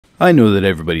I know that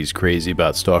everybody's crazy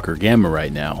about Stalker Gamma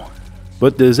right now,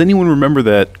 but does anyone remember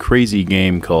that crazy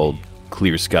game called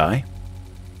Clear Sky?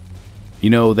 You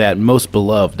know, that most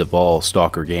beloved of all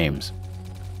Stalker games.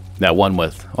 That one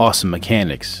with awesome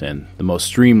mechanics and the most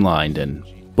streamlined and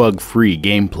bug-free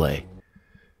gameplay.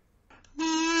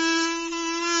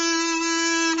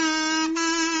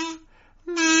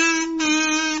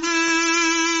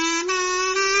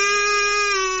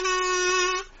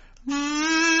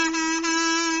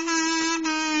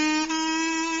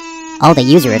 All the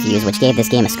user reviews which gave this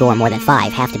game a score more than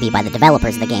 5 have to be by the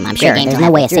developers of the game. I'm sure there's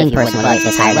no way a sane person would rate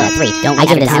this higher than a 3. I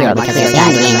give it a 0 because there's a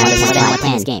game that was more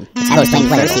than 10. It's close playing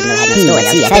players even though it had no story.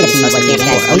 I excited to see what the game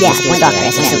was. Oh yeah, Stalker,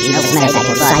 SSH, you know, this matter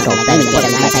of cycle, gaming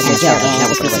games, nice kind of joke, and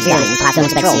this was severely impossible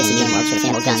to expect CSC game works with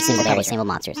single guns, single barrels, single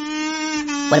monsters.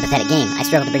 What a pathetic game. I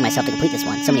struggled to bring myself to complete this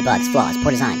one. So many bugs, flaws,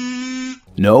 poor design.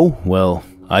 No? Well,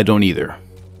 I don't either.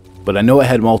 But I know it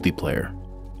had multiplayer.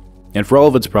 And for all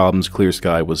of its problems, Clear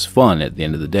Sky was fun at the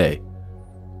end of the day.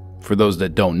 For those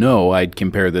that don't know, I'd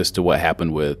compare this to what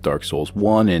happened with Dark Souls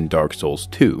 1 and Dark Souls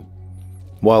 2.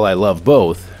 While I love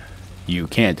both, you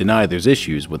can't deny there's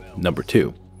issues with number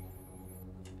 2.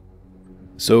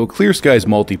 So Clear Sky's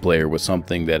multiplayer was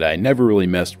something that I never really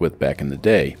messed with back in the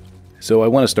day. So I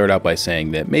want to start out by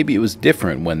saying that maybe it was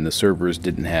different when the servers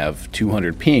didn't have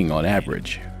 200 ping on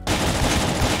average.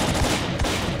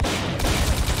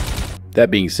 That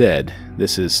being said,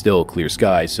 this is still Clear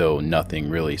Sky, so nothing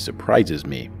really surprises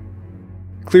me.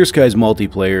 Clear Sky's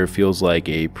multiplayer feels like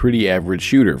a pretty average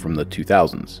shooter from the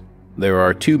 2000s. There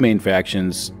are 2 main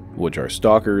factions, which are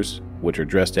Stalkers, which are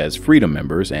dressed as Freedom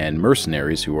members, and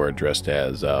Mercenaries, who are dressed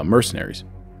as Mercenaries.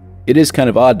 It is kind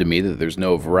of odd to me that there's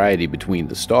no variety between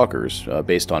the Stalkers,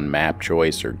 based on map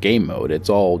choice or game mode. It's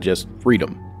all just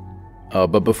Freedom.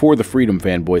 But before the Freedom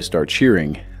fanboys start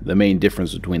cheering, the main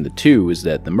difference between the two is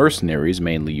that the Mercenaries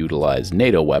mainly utilize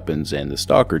NATO weapons and the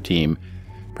Stalker team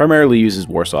primarily uses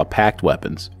Warsaw Pact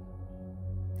weapons.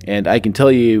 And I can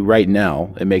tell you right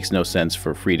now, it makes no sense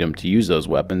for Freedom to use those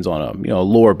weapons on a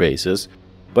lore basis,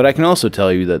 but I can also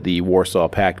tell you that the Warsaw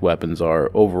Pact weapons are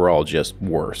overall just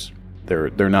worse. They're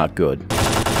not good.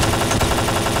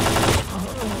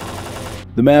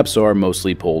 The maps are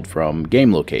mostly pulled from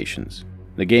game locations.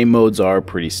 The game modes are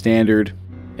pretty standard,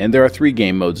 and there are 3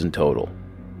 game modes in total: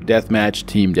 Deathmatch,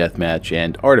 Team Deathmatch,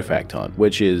 and Artifact Hunt,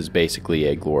 which is basically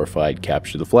a glorified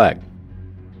capture the flag.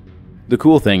 The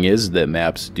cool thing is that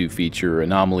maps do feature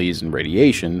anomalies and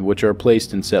radiation, which are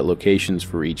placed in set locations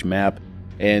for each map,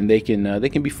 and they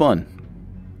can be fun.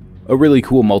 A really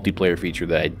cool multiplayer feature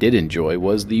that I did enjoy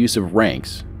was the use of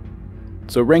ranks.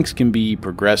 So ranks can be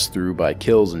progressed through by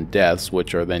kills and deaths,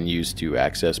 which are then used to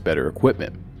access better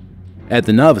equipment. At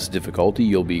the novice difficulty,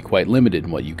 you'll be quite limited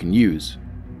in what you can use,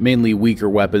 mainly weaker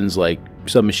weapons like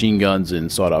submachine guns and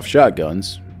sawed-off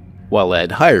shotguns, while at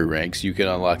higher ranks you can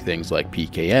unlock things like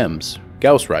PKMs,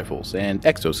 Gauss rifles, and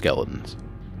exoskeletons.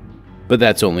 But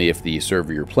that's only if the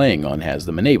server you're playing on has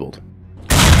them enabled.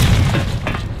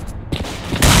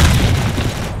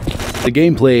 The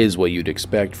gameplay is what you'd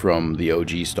expect from the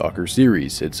OG Stalker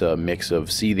series. It's a mix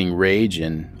of seething rage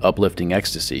and uplifting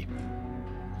ecstasy.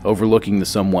 Overlooking the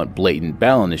somewhat blatant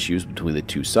balance issues between the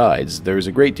two sides, there is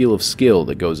a great deal of skill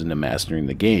that goes into mastering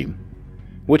the game,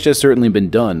 which has certainly been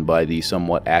done by the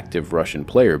somewhat active Russian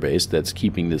player base that's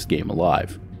keeping this game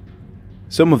alive.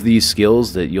 Some of these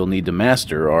skills that you'll need to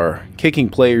master are kicking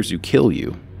players who kill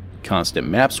you, constant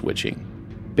map switching,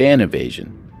 ban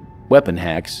evasion, weapon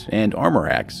hacks, and armor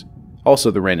hacks.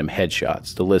 Also the random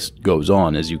headshots. The list goes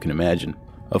on, as you can imagine.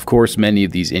 Of course, many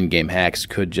of these in-game hacks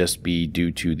could just be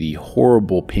due to the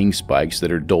horrible ping spikes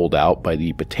that are doled out by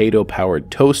the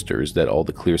potato-powered toasters that all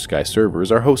the Clear Sky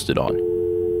servers are hosted on.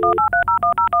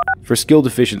 For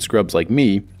skill-deficient scrubs like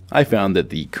me, I found that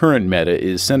the current meta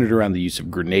is centered around the use of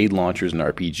grenade launchers and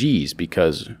RPGs,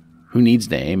 because who needs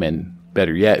to aim, and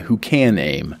better yet, who can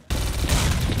aim?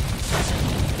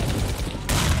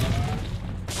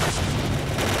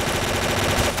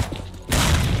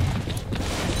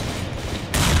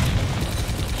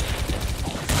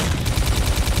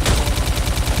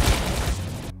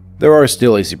 There are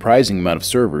still a surprising amount of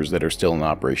servers that are still in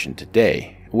operation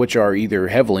today, which are either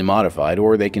heavily modified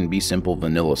or they can be simple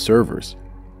vanilla servers.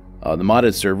 The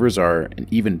modded servers are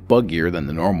even buggier than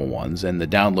the normal ones, and the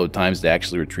download times to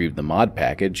actually retrieve the mod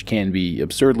package can be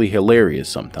absurdly hilarious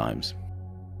sometimes.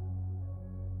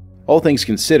 All things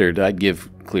considered, I'd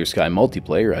give Clear Sky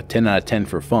Multiplayer a 10 out of 10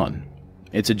 for fun.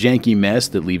 It's a janky mess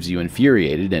that leaves you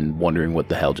infuriated and wondering what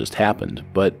the hell just happened,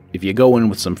 but if you go in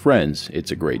with some friends, it's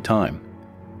a great time.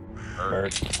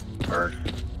 Merc, merc,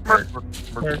 merc,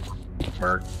 merc, merc,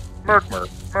 merc, merc,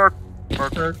 merc,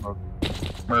 merc, merc, merc.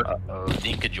 Uh-oh,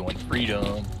 Dinka joined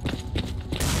freedom.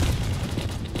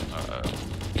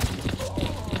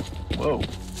 Whoa.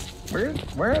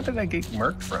 Where did I get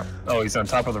murked from? Oh, he's on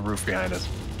top of the roof behind us.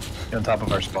 He's on top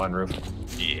of our spawn roof.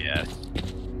 Yeah.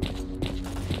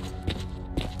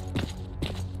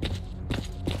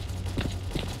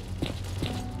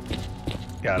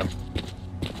 Got him.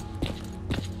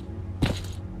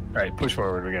 Alright, push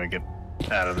forward. We gotta get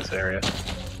out of this area.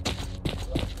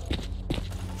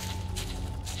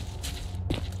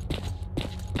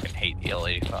 I hate the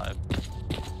L85.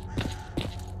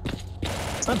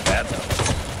 It's not bad though.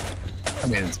 I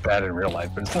mean, it's bad in real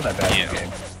life, but it's not that bad in the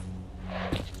game.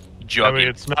 Jugging. I mean,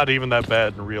 it's not even that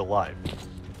bad in real life.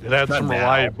 It had some now.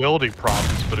 reliability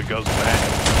problems, but it goes bad.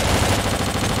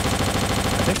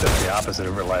 I think that's the opposite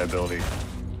of reliability.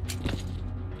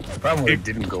 The problem with it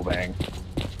didn't go bang.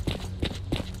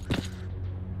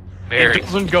 It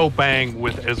doesn't go bang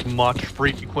with as much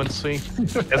frequency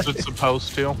as it's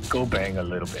supposed to. Go bang a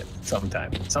little bit.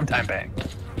 Sometime. Sometime bang.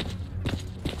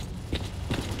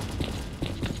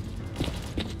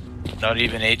 Not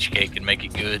even HK can make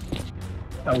it good.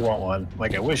 I want one.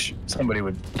 Like, I wish somebody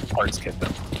would parts kit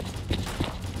them.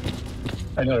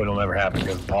 I know it'll never happen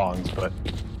because of bongs, but...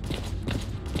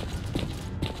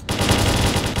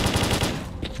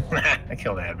 I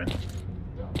killed admin.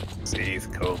 See, the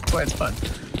cope. Boy, it's fun.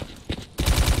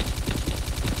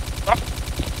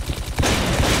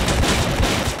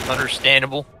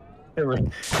 Understandable. There was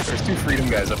two freedom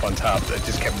guys up on top that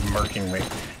just kept murking me,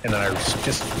 and then I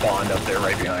just spawned up there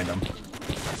right behind them.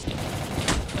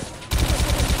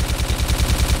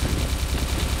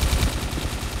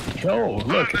 Yo,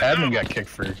 look, admin got kicked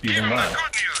for using mine.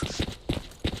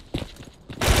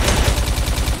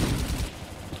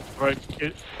 Right.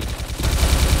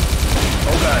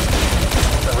 Oh god,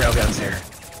 the railgun's here.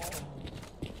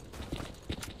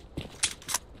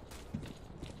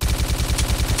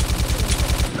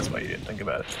 That's why you didn't think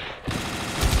about it.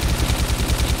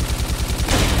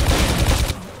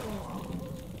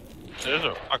 There's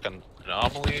a fucking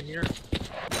anomaly in here.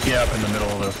 Yeah, up in the middle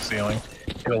of the ceiling.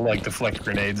 It'll like deflect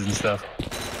grenades and stuff.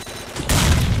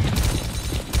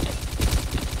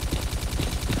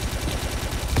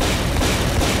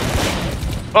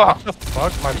 Oh,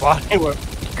 fuck, my body went...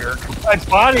 My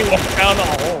body went down a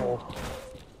hole.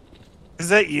 Is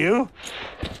that you?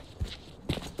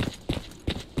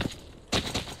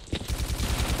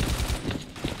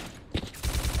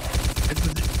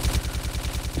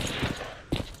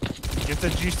 Get the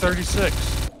G36.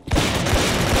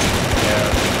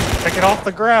 Yeah. Take it off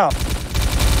the ground.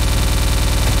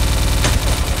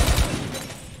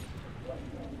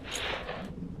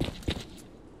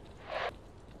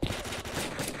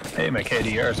 Hey, my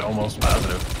KDR is almost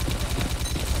positive.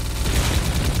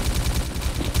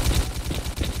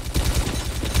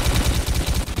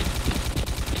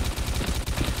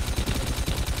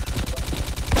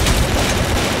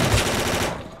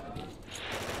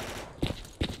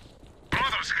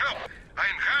 Brothers, help!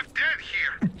 I'm half dead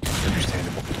here.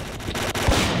 Understandable.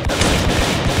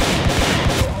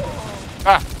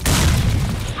 Ah.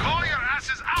 Call your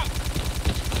asses out!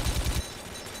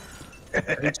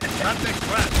 Contact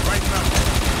class right now.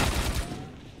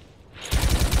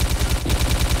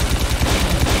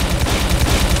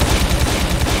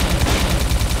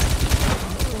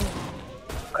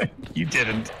 You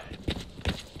didn't.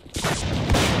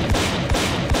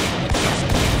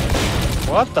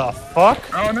 What the fuck?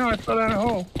 Oh no, I fell down a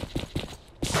hole.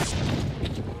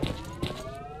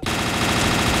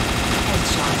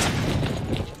 Son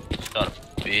of a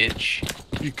bitch.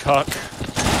 You cuck.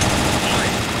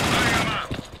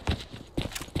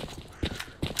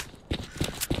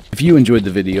 If you enjoyed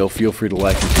the video, feel free to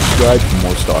like and subscribe for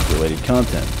more Stalker-related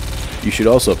content. You should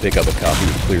also pick up a copy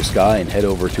of Clear Sky and head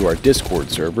over to our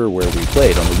Discord server where we play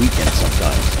it on the weekends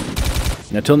sometimes.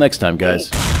 And until next time,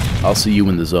 guys, I'll see you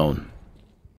in the zone.